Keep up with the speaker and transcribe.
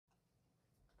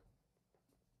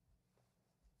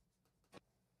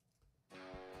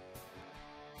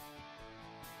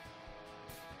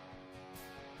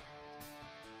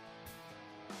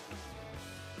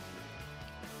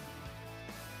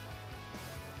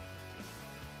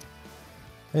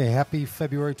Hey, happy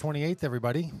February 28th,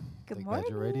 everybody. Good Big morning.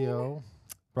 Badger Radio,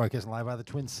 broadcasting live out of the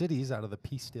Twin Cities, out of the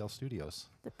Peacedale Studios.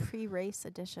 The pre-race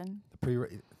edition.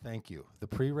 Thank you. The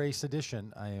pre-race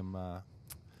edition. I'm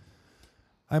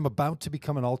about to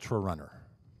become an ultra runner.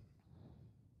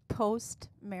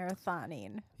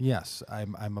 Post-marathoning. Yes,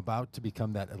 I'm about to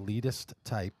become that elitist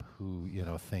type who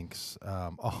thinks,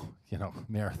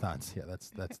 marathons. Yeah,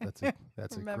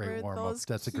 that's a great warm up.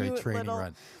 That's a great training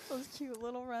run. Those cute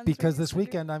little runs. Because this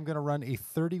weekend I'm going to run a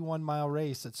 31-mile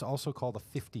race. It's also called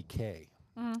a 50K.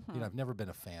 Mm-hmm. I've never been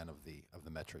a fan of the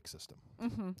metric system.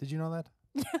 Mm-hmm. Did you know that?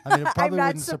 I mean, it probably I'm not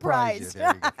wouldn't surprise you. surprised.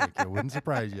 There you go. Thank you. It wouldn't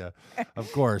surprise you,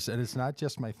 of course. And it's not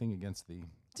just my thing against the.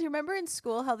 Do you remember in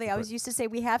school how they always used to say,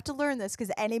 we have to learn this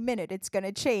because any minute it's going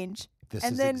to change? This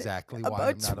and is then exactly why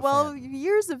about I'm not 12 a fan.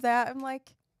 years of that, I'm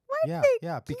like, why Yeah, they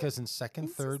yeah. Because in second,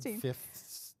 third, insisting?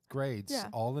 fifth grades, Yeah.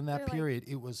 all in that They're like- period,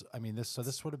 it was. I mean, this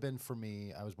would have been for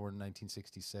me. I was born in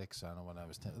 1966. I don't know when I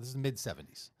was 10. This is mid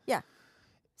 70s. Yeah.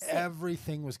 Same.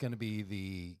 Everything was going to be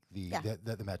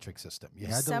the metric system. You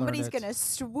had Somebody's to learn it. going to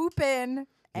swoop in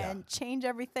Yeah. and change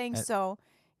everything, And- so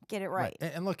get it right.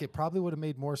 And look, it probably would have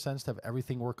made more sense to have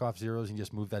everything work off zeros and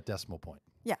just move that decimal point.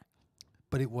 Yeah.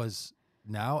 But it was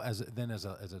now as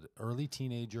an early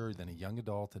teenager, then a young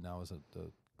adult, and now as a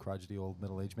crotchety old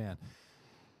middle-aged man,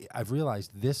 I've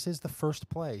realized this is the first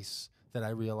place that I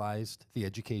realized the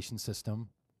education system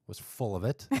was full of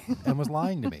it and was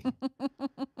lying to me.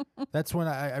 That's when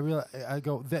I realized, I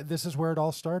go, this is where it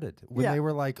all started. When Yeah. they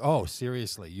were like, oh,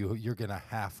 seriously, you're going to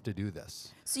have to do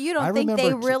this. So you I don't think they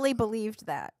remember really believed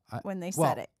that I- when they well,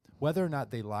 said it? Whether or not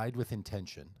they lied with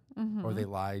intention Mm-hmm. or they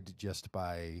lied just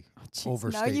by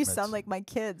Jeez, now you sound overstatements. like my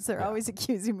kids. They're Yeah. always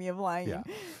accusing me of lying. Yeah.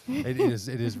 It is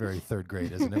very third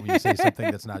grade, isn't it? When you say something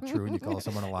that's not true and you call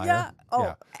someone a liar. Yeah. Oh,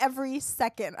 Yeah. every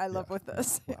second I live with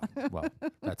this. Well,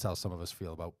 that's how some of us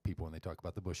feel about people when they talk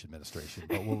about the Bush administration.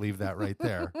 But we'll leave that right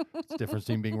there. It's the difference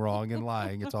between being wrong and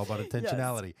lying. It's all about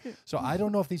intentionality. So I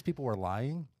don't know if these people were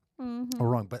lying Mm-hmm. or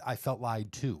wrong, but I felt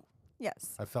lied too.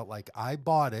 Yes. I felt like I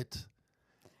bought it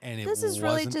and it This is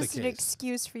really wasn't just the an case.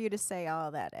 excuse for you to say,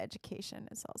 "Oh, that education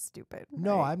is all stupid."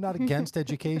 No, right? I'm not against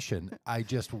education. I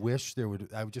just wish there would.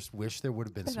 I just wish there would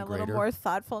have been And some a little greater. more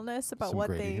thoughtfulness about some what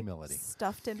greater they humility.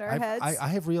 stuffed into our I've- heads. I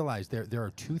have realized there are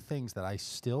two things that I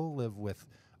still live with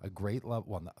a great love.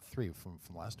 Well, not three from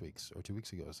last week's or 2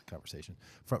 weeks ago was a conversation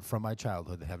from my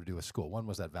childhood that had to do with school. One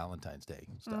was that Valentine's Day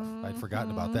stuff. I'd forgotten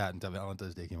about that until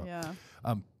Valentine's Day came up.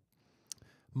 yeah.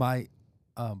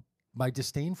 My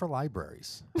disdain for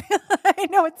libraries. I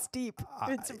know it's deep.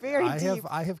 It's very deep.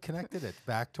 I have connected it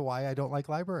back to why I don't like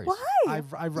libraries. Why? I You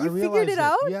figured realized it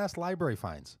that, out? yes, library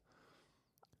fines.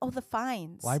 Oh, the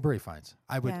fines. Library fines.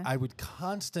 I Yeah. would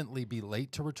constantly be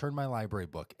late to return my library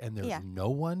book, and there's Yeah. no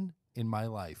one in my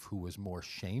life who was more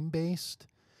shame-based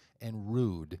and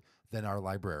rude than our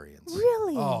librarians.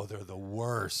 Really? Oh, they're the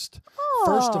worst. Oh.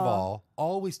 First of all,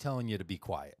 always telling you to be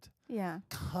quiet. Yeah.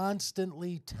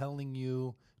 Constantly telling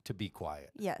you to be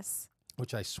quiet, Yes.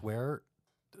 which I swear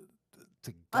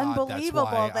to God, Unbelievable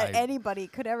that's why that I, anybody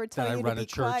could ever that tell I you run to a be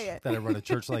church quiet. that I run a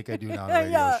church like I do now on a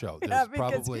radio Yeah, show. yeah, There's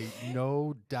because probably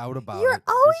no doubt about You're it.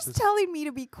 always This is telling me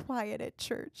to be quiet at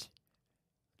church.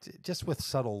 just with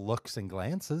subtle looks and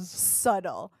glances.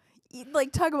 Subtle.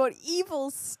 Like, talk about evil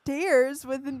stares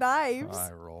with knives.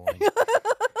 Eye rolling.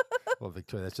 Well,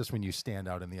 Victoria, that's just when you stand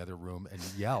out in the other room and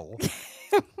yell.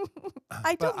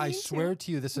 I But don't I mean swear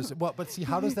to you, this is well. But see,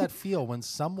 how does that feel when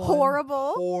someone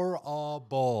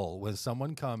Horrible. when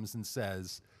someone comes and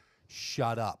says,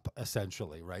 "Shut up,"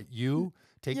 essentially, right? You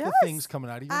take the Yes, things coming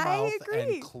out of your I mouth agree.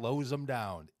 and close them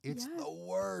down. It's Yes. the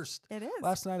worst. It is.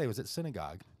 Last night I was at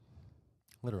synagogue,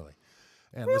 literally,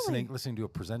 and Really? listening to a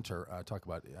presenter talk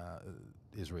about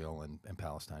Israel and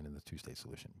Palestine and the two-state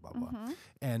solution, blah blah. Mhm.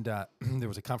 And there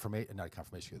was not a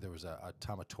confirmation. There was a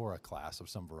Talmud Torah class of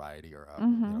some variety, or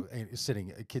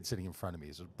a kid sitting in front of me.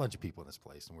 There's a bunch of people in this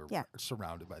place, and we're Yeah.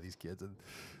 surrounded by these kids. And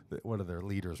one of their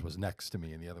leaders was next to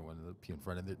me, and the other one in the pew in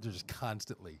front. And they're just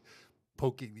constantly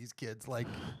poking these kids, like,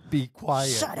 "Be quiet."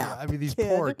 Shut Yeah, up, I mean, these kid.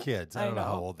 poor kids. I I don't know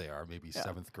how know. old they are. Maybe Yeah.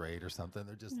 7th grade or something.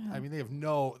 They're just. I mean, they have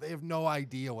no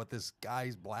idea what this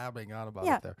guy's blabbing on about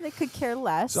Yeah, up there. they could care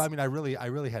less. So I mean, I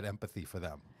really had empathy for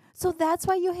them. So that's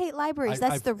why you hate libraries.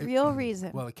 That's I've- the real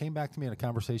reason. Well, it came back to me in a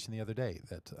conversation the other day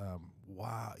that,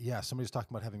 wow, yeah, somebody was talking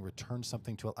about having returned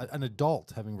something to an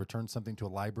adult having returned something to a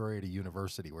library at a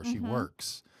university where she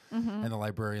works, and the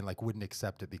librarian wouldn't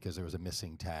accept it because there was a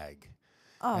missing tag.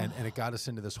 Oh. And it got us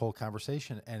into this whole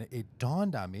conversation, and it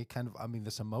dawned on me,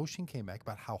 this emotion came back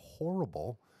about how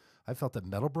horrible I felt at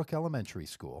Meadowbrook Elementary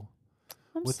School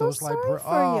I'm with so those sorry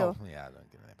librarians. for you. Yeah, I don't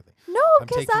get empathy. No, I'm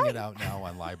because taking it out now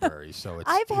on libraries, so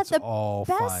I've had it's the all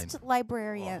fine. best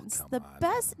librarians. come the on,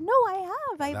 best. No, I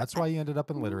have. I That's why you ended up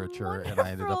in literature, and I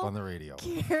ended up on the radio.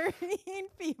 caring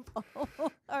people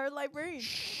are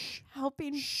librarians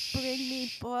helping bring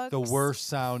me books. The worst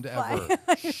sound ever.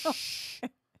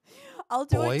 I'll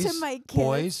do it to my kids.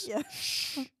 Boys, Yeah.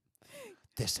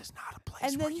 this is not a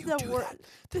place And where then you the do that.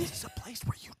 This is a place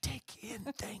where you take in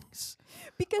things.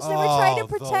 Because they were trying to Oh,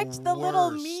 the protect the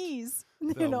little worst. me's,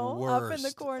 The up in the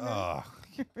worst. corner. Ugh.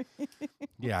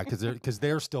 Yeah, because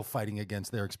they're still fighting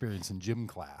against their experience in gym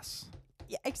class.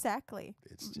 Yeah, exactly.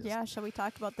 It's just Yeah, shall we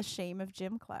talk about the shame of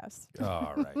gym class?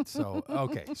 all right. So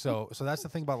okay, so that's the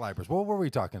thing about libraries. What were we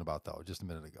talking about though? Just a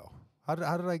minute ago. How did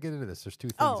I get into this? There's two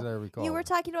things that I recall. You were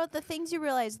talking about the things you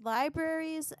realized: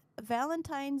 libraries,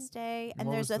 Valentine's Day, and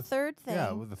What there's was a the third thing.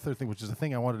 Yeah, well, the third thing, which is the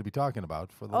thing I wanted to be talking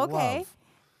about for the Okay. love.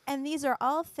 And these are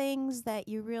all things that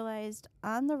you realized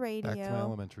on the radio. Back to my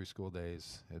elementary school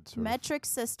days. It's sort of Metric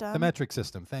system. the metric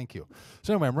system. Thank you.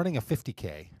 So anyway, I'm running a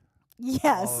 50K.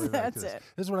 Yes, all the way back to that's this. it.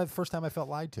 This is when the first time I felt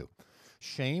lied to.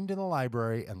 Shamed in the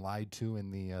library and lied to in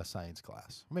the science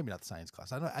class. Or maybe not the science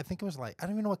class. I think it was I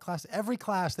don't even know what class. Every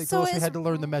class they So told us we is- had to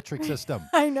learn the metric system.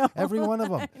 I know. Every one of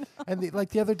them. And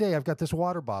the other day, I've got this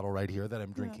water bottle right here that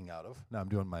I'm drinking out of. Now I'm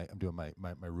doing my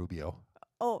Rubio.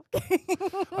 Oh.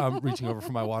 I'm reaching over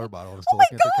for my water bottle. Oh my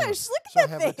gosh, look at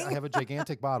so that thing. I have a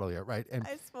gigantic bottle here, right? And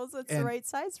I suppose that's the and- right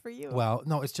size for you. well,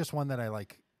 no, it's just one that I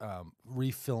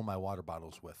refill my water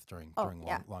bottles with during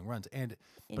yeah. long runs. And In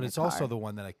but your it's also car. the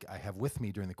one that I have with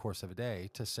me during the course of a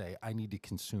day to say I need to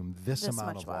consume this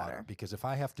amount much of water. water. Because if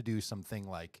I have to do something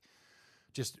like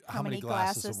just how many many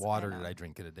glasses of glasses? I water know. did I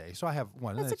drink in a day? So I have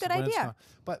one. and That's a it's- good when it's idea. not-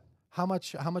 But how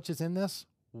much is in this?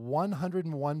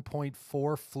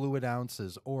 101.4 fluid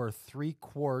ounces, or 3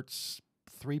 quarts,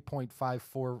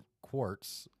 3.54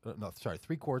 quarts.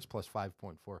 3 quarts plus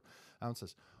 5.4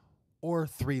 ounces, or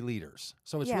 3 liters.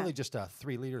 So it's Yeah. really just a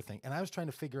 3-liter thing. And I was trying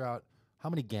to figure out how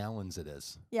many gallons it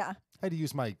is. Yeah. I had to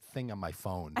use my thing on my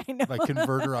phone, I know. my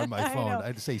converter on my I phone. know. I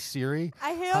had to say, Siri.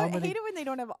 I How many- hate it when they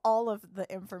don't have all of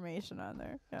the information on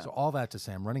there. Yeah. So all that to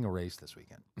say, I'm running a race this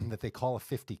weekend that they call a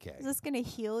 50K. Is this going to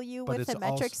heal you But with it's the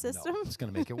metric also- system? No, it's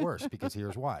going to make it worse because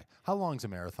here's why. How long's a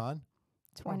marathon?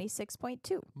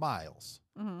 26.2. Miles.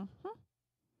 Mm-hmm.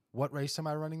 What race am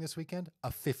I running this weekend? A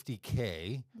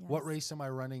 50K. What Yes. race am I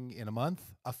running in a month?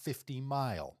 A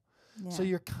 50-mile. Yeah. So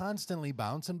you're constantly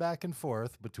bouncing back and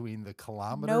forth between the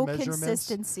kilometer no measurements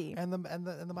consistency. and the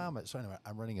mile measurement. So anyway,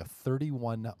 I'm running a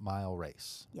 31-mile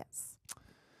race. Yes.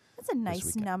 That's a nice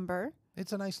weekend. number.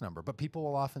 It's a nice number, but people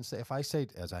will often say, if I say,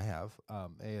 as I have,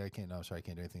 hey, I can't do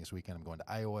anything this weekend. I'm going to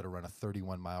Iowa to run a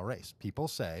 31-mile race. People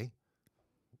say,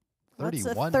 What's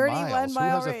a 31 31 miles.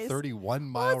 mile Who has race? a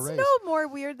 31-mile Well, it's race? no more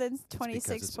weird than because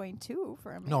it's- 26.2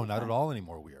 for a No, not marathon. at all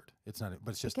anymore weird. It's not,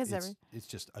 but it's just Because it's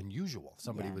just unusual.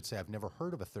 Somebody Yeah. would say, I've never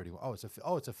heard of a 31. Oh, it's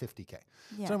a 50K.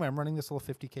 Yeah. So anyway, I'm running this little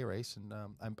 50K race, and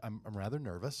I'm rather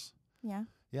nervous. Yeah.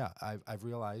 Yeah, I've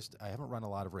realized I haven't run a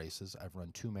lot of races. I've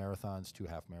run 2 marathons, 2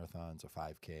 half marathons, a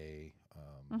 5K,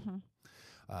 Mm-hmm.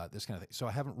 this kind of thing. So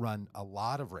I haven't run a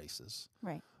lot of races.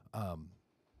 Right.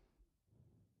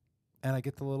 And I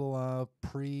get the little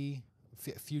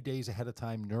few days ahead of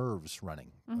time nerves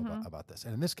running about this.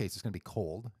 And in this case, it's going to be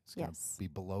cold. It's going Yes. to be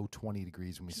below 20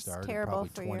 degrees when we Which is start, and terrible probably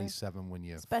for your- 27 when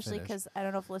you Especially finish. because I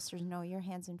don't know if listeners know your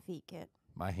hands and feet get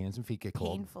My hands and feet get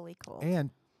cold. painfully cold. And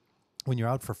when you're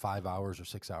out for 5 hours or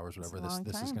 6 hours, It's a whatever long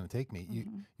this is time. going to take me,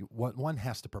 Mhm. one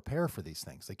has to prepare for these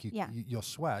things. Like Yeah. you'll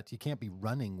sweat. You can't be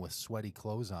running with sweaty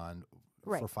clothes on for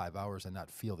Right. 5 hours and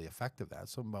not feel the effect of that.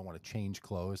 So I want to change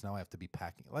clothes. Now I have to be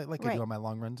packing like I Right. do on my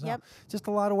long runs. Yep. Now. Just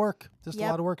a lot of work. Just a Yep.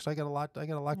 lot of work. So I got a lot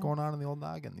Yep. going on in the old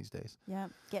noggin these days. Yeah,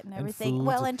 getting And everything. foods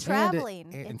Well, and- and traveling.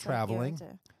 and It's like you traveling. have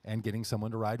to- And getting someone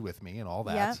to ride with me and all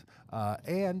that.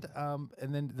 And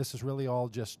then this is really all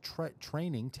just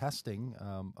training, testing,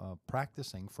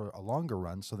 practicing for a longer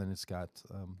run. So then it's got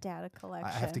data collection.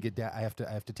 I have to get I have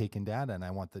to take in data, and I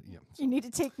want the You need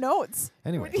to take notes.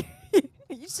 anyway.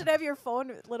 You should have your phone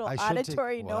with little I should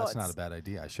auditory take, well, notes. that's not a bad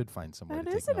idea. I should find somewhere That to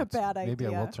take isn't a notes. bad Maybe I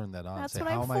will idea. turn that on. That's Say,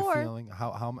 what how I'm am for. I feeling?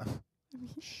 How am I?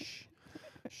 Shh.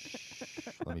 Shh.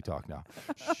 Let me talk now.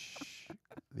 Shh.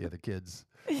 The other kids.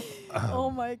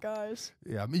 Oh my gosh.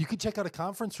 Yeah, I mean, you can check out a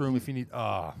conference room if you need.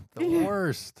 Oh, the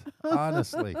worst.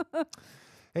 Honestly.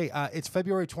 Hey, it's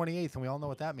February 28th, and we all know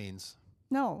what that means.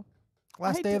 No.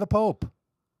 Last I day d- of the Pope.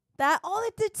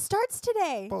 It starts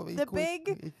today. Well, the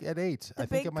big at 8. the I think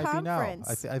big it might be now.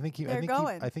 conference. I think They're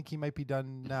going. I think he might be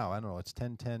done now. I don't know. It's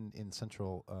 10:10 in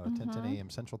Central 10:10 a.m.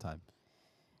 Central Time.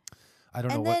 I don't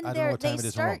know And what then I don't know what time they it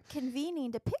is in Rome. start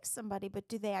convening to pick somebody, but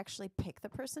do they actually pick the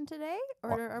person today, or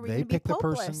Well, are we they going to be pick the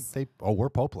popeless? person. We're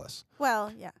popeless.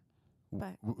 Well, yeah,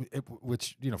 but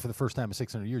Which, for the first time in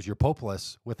 600 years, you're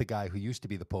popeless with the guy who used to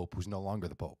be the pope, who's no longer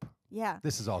the pope. yeah.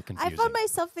 This is all I confusing. found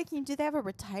myself thinking, do they have a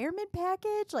retirement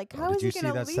package? Like, how Did is you he see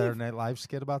going to that leave? Saturday Night Live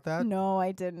skit about that? No,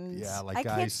 I didn't. Yeah, like I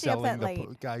guys can't stay up selling that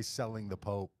late. guys selling the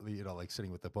pope, like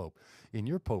sitting with the pope in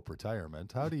your pope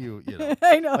retirement. How do you, know,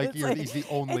 I know. like it's he's the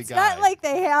only it's guy. not like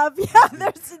they have. Yeah,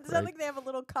 it's not Right. like they have a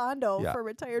little condo Yeah. for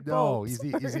retired No, popes.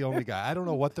 he's the only guy. I don't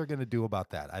know what they're going to do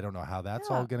about that. I don't know how that's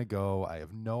Yeah. all going to go. I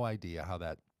have no idea how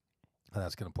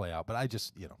that's going to play out. But I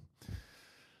just,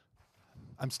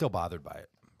 I'm still bothered by it.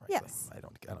 Frankly. Yes. I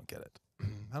don't get it.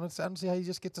 I don't see how you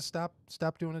just get to stop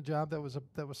doing a job that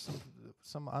was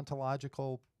some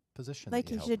ontological position. Like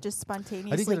that you he held. should just I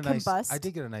spontaneously combust.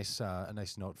 did get a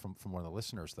nice note from one of the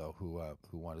listeners though who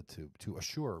wanted to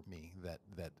assure me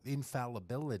that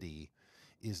infallibility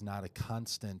is not a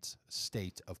constant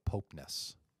state of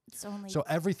popeness. It's only So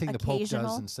everything the Pope does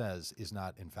occasional. and says is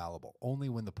not infallible. Only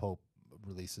when the Pope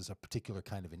releases a particular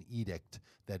kind of an edict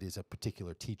that is a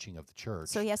particular teaching of the church.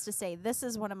 So he has to say, this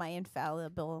is one of my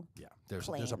infallible yeah, there's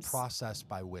a claims. process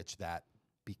by which that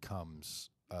becomes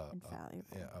infallible.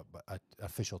 a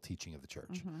official teaching of the church.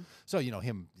 Mhm. So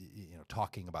him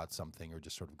talking about something or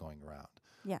just sort of going around.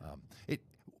 Yeah.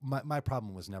 My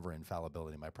problem was never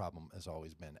infallibility. My problem has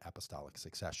always been apostolic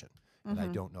succession, and I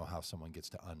Mhm. don't know how someone gets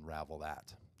to unravel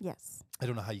that. Yes. I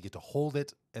don't know how you get to hold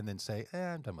it and then say,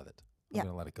 I'm done with it. I'm Yeah.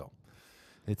 going to let it go.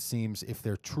 It seems if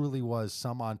there truly was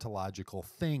some ontological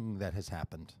thing that has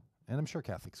happened, and I'm sure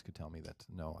Catholics could tell me that,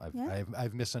 no,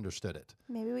 I've misunderstood it.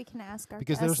 Maybe we can ask our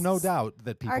Because there's no guests doubt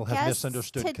that people have guests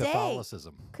misunderstood today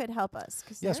Catholicism. could help us.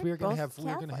 Yes, we're going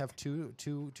going to have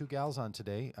two gals on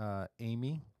today,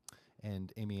 Amy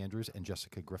Andrews and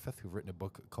Jessica Griffith, who've written a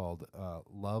book called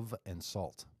Love and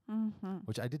Salt. Mm-hmm.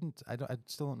 Which I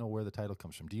still don't know where the title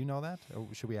comes from. Do you know that?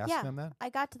 Or should we ask Yeah. them that? I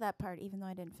got to that part, even though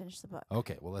I didn't finish the book.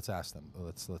 Okay, well let's ask them.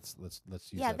 Let's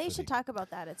use Yeah, that they for should the, talk about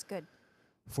that. It's good.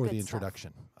 for the good stuff.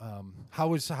 introduction. How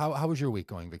was your week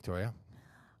going, Victoria?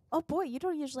 Oh boy, you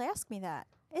don't usually ask me that.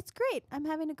 It's great. I'm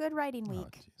having a good writing Oh,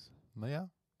 week. jeez. Well, yeah,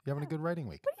 you having a good writing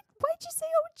week. Why'd you say,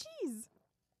 oh geez?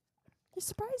 You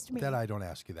surprised me. That I don't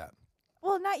ask you that.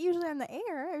 Well, not usually on the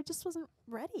air. I just wasn't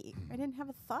ready. I didn't have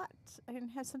a thought. I didn't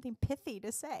have something pithy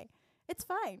to say. It's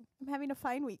fine. I'm having a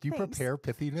fine week. Do you Thanks. prepare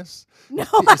pithiness? No,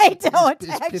 I don't Is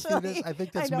actually. pithiness? I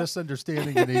think that's don't.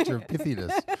 misunderstanding the nature of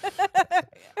pithiness.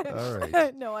 All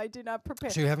right. No, I do not prepare.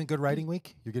 So you're having a good writing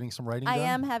week? You're getting some writing I done?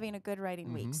 am having a good writing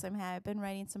Mhm. week. So I've been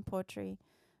writing some poetry,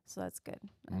 so that's good.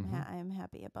 Mhm. I'm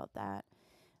happy about that.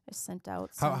 I sent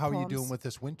out some How are you poems. doing with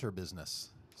this winter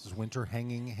business? Is winter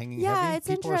hanging Yeah, heavy? it's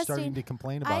People are starting interesting. to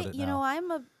complain about it You now.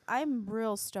 know, I'm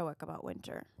real stoic about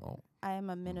winter. Oh. I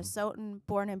am a Minnesotan,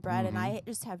 born and bred, and I Mhm.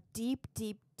 just have deep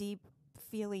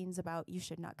feelings about you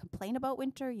should not complain about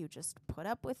winter. You just put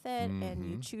up with it, and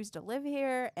you Mhm. choose to live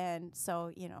here. And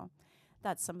so,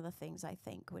 that's some of the things I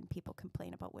think when people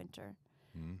complain about winter.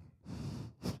 Mm.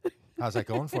 How's that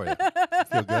going for you?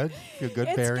 Feel good? Feel good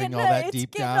It's burying getting all a- that it's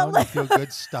deep getting a down? li- You feel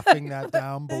good stuffing that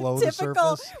down below the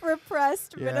Typical surface?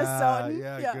 repressed Minnesotan.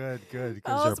 Yeah, good. Is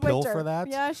Oh, there a it's pill winter. for that?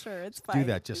 Yeah, sure, it's fine. Do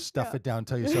that. Just stuff Yeah. it down.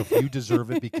 Tell yourself you deserve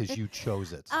it because you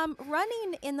chose it.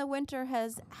 Running in the winter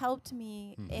has helped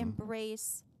me Mhm.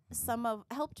 embrace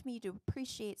helped me to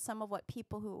appreciate some of what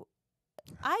people who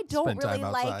I don't Spend really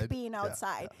time like outside. being Yeah,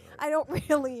 outside. right. I don't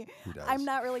really. Who does? I'm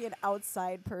not really an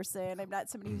outside person. I'm not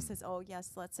somebody who says, "Oh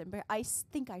yes, let's embrace." I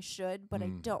think I should, but I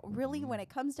don't really. When it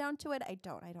comes down to it, I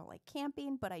don't. I don't like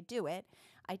camping, but I do it.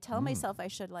 I tell myself I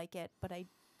should like it, but I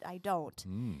don't.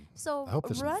 Mm. So I hope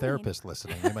there's running, some therapists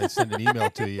listening. They might send an email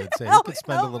to you and say, you Help- could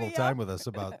spend a help little me time out." with us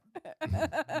about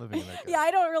living in that. Yeah,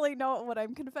 I don't really know what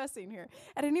I'm confessing here.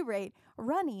 At any rate,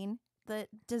 running, the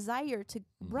desire to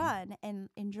run and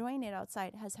enjoying it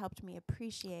outside has helped me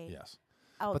appreciate Yes.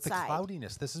 But the outside.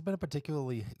 cloudiness, this has been a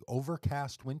particularly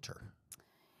overcast winter.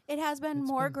 It has been It's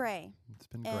more been gray It's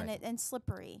been gray. and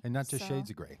slippery. And not just So shades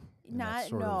of gray. in that Not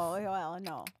sort no, of- well,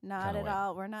 no, not kinda at way.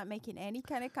 all. We're not making any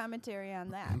kind of commentary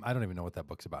on that. I don't even know what that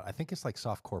book's about. I think it's like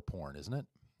softcore porn, isn't it?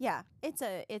 Yeah, it's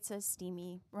a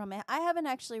steamy romance. I haven't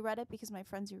actually read it because my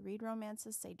friends who read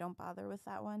romances say don't bother with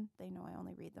that one. They know I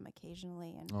only read them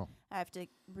occasionally, and Oh. I have to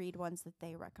read ones that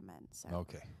they recommend. So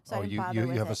Okay. So I oh, didn't you bother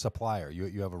with have a it. supplier.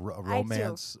 You have a I do.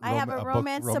 romance. I have a book-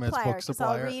 romance supplier book because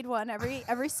I'll read one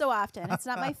every so often. It's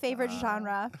not my favorite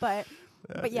genre, but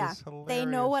But yeah, they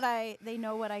know what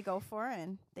I go for,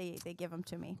 and they give them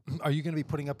to me. Are you going to be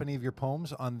putting up any of your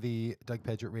poems on the Doug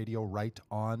Pagitt Radio Write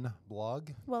On blog?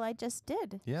 Well, I just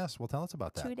did. Yes. Well, tell us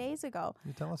about that. 2 days ago.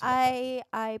 You tell us about that.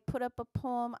 I put up a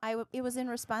poem. It was in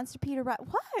response to Peter. What?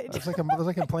 It's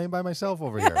like I'm playing by myself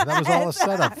over here. That was all a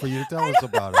setup for you to tell us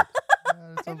about it.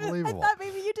 It's unbelievable. I thought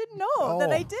maybe you didn't know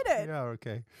that I did it. Yeah,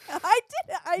 okay. I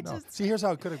did it. No. See, here's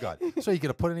how it could have gone. So you could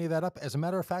have put any of that up. As a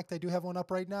matter of fact, I do have one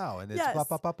up right now, and it's Yes.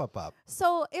 up.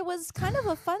 So it was kind of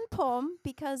a fun poem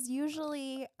because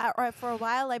usually, or for a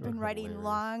while, I've been writing Hilarious.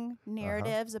 long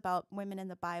narratives about women in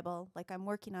the Bible. Like I'm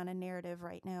working on a narrative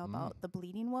right now about the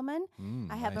bleeding woman.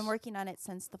 I have been working on it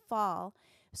since the fall.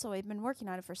 So I've been working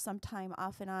on it for some time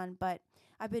off and on, but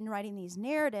I've been writing these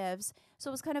narratives. So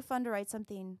it was kind of fun to write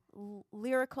something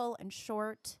lyrical and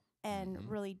short and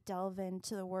really delve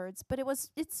into the words. But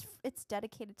it's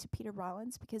dedicated to Peter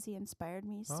Rollins because he inspired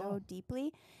me so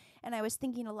deeply. And I was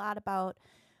thinking a lot about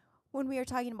when we were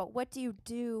talking about what do you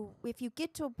do if you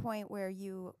get to a point where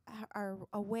you are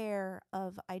aware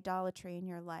of idolatry in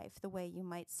your life, the way you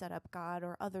might set up God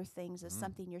or other things as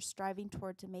something you're striving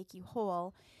toward to make you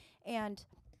whole. And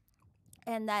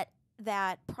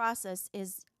that process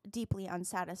is deeply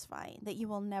unsatisfying, that you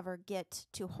will never get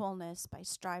to wholeness by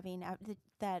striving out.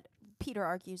 That Peter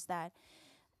argues that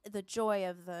the joy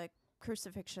of the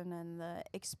crucifixion and the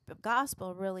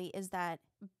gospel really is that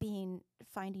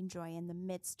finding joy in the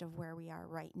midst of where we are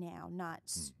right now, not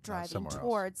striving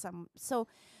towards some. So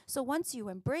once you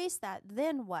embrace that,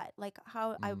 then what? Like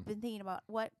how I've been thinking about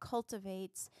what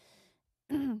cultivates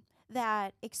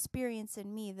that experience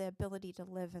in me, the ability to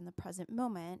live in the present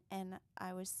moment. And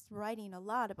I was writing a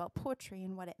lot about poetry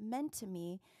and what it meant to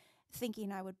me,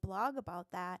 thinking I would blog about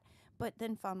that, but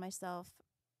then found myself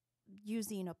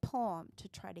using a poem to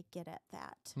try to get at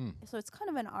that. So it's kind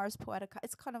of an ars poetica.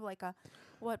 It's kind of like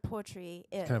what poetry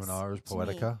is. Kind of an ars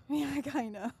poetica? Yeah,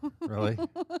 kind of. Really? Well,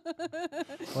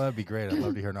 that'd be great. I'd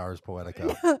love to hear an ars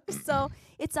poetica. So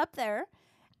it's up there,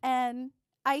 and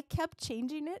I kept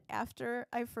changing it after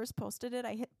I first posted it.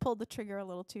 I pulled the trigger a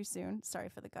little too soon. Sorry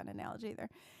for the gun analogy there.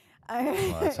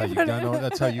 Well, that's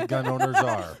how you gun owners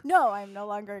are. No, I'm no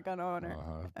longer a gun owner.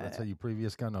 That's how you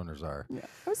previous gun owners are. Yeah.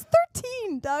 I was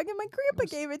 13, Doug, and my grandpa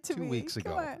gave it to me. 2 weeks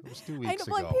ago. It was 2 weeks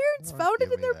ago. My parents found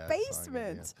it in their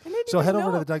basement. So head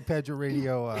over to the Doug Pagitt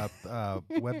Radio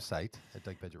website at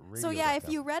DougPagittRadio.com. So yeah, if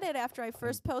you read it after I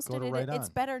first posted it, it's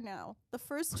better now. The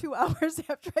first 2 hours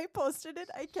after I posted it,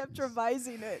 I kept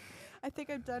revising it. I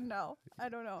think I'm done now. I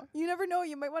don't know. You never know.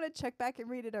 You might want to check back and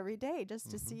read it every day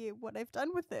just to see what I've done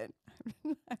with it.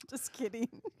 I'm just kidding.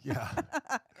 Yeah.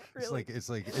 Really? Is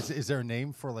there a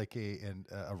name for like a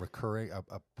recurring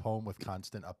a poem with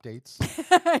constant updates?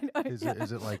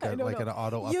 Is it like an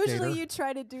auto updater? Usually you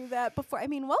try to do that before. I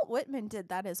mean, Walt Whitman did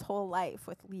that his whole life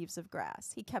with Leaves of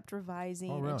Grass. He kept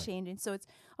revising and changing. So it's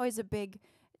always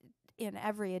in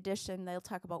every edition, they'll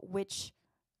talk about which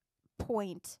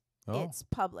point it's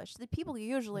published. The people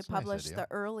usually publish the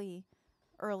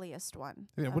earliest one.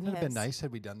 Yeah, wouldn't it have been nice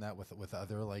had we done that with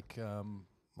other like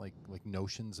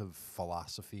notions of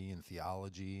philosophy and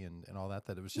theology and all that?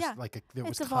 That it was just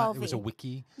it was a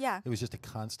wiki. Yeah, it was just a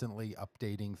constantly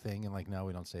updating thing, and like now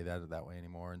we don't say that way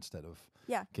anymore. Instead of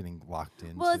getting locked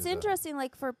in. Well, it's interesting.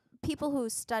 Like for people who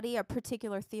study a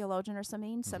particular theologian or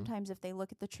something, sometimes if they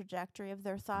look at the trajectory of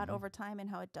their thought over time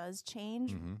and how it does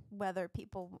change, whether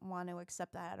people want to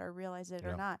accept that or realize it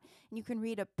or not, and you can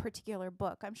read a particular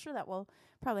book. I'm sure that will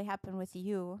probably happen with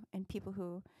you and people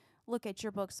who look at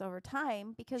your books over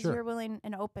time because you're willing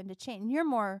and open to change. You're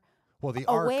more the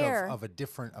aware arc of a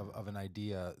different of an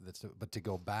idea but to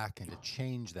go back and to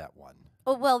change that one.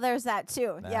 Oh well, there's that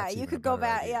too. That's you could go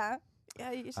back. Idea. Yeah.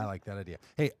 Yeah, I like that idea.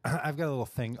 Hey, I've got a little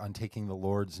thing on taking the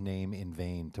Lord's name in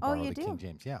vain to borrow the King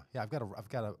James. Yeah, I've got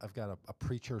a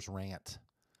preacher's rant.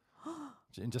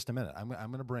 In just a minute, I'm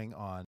going to bring on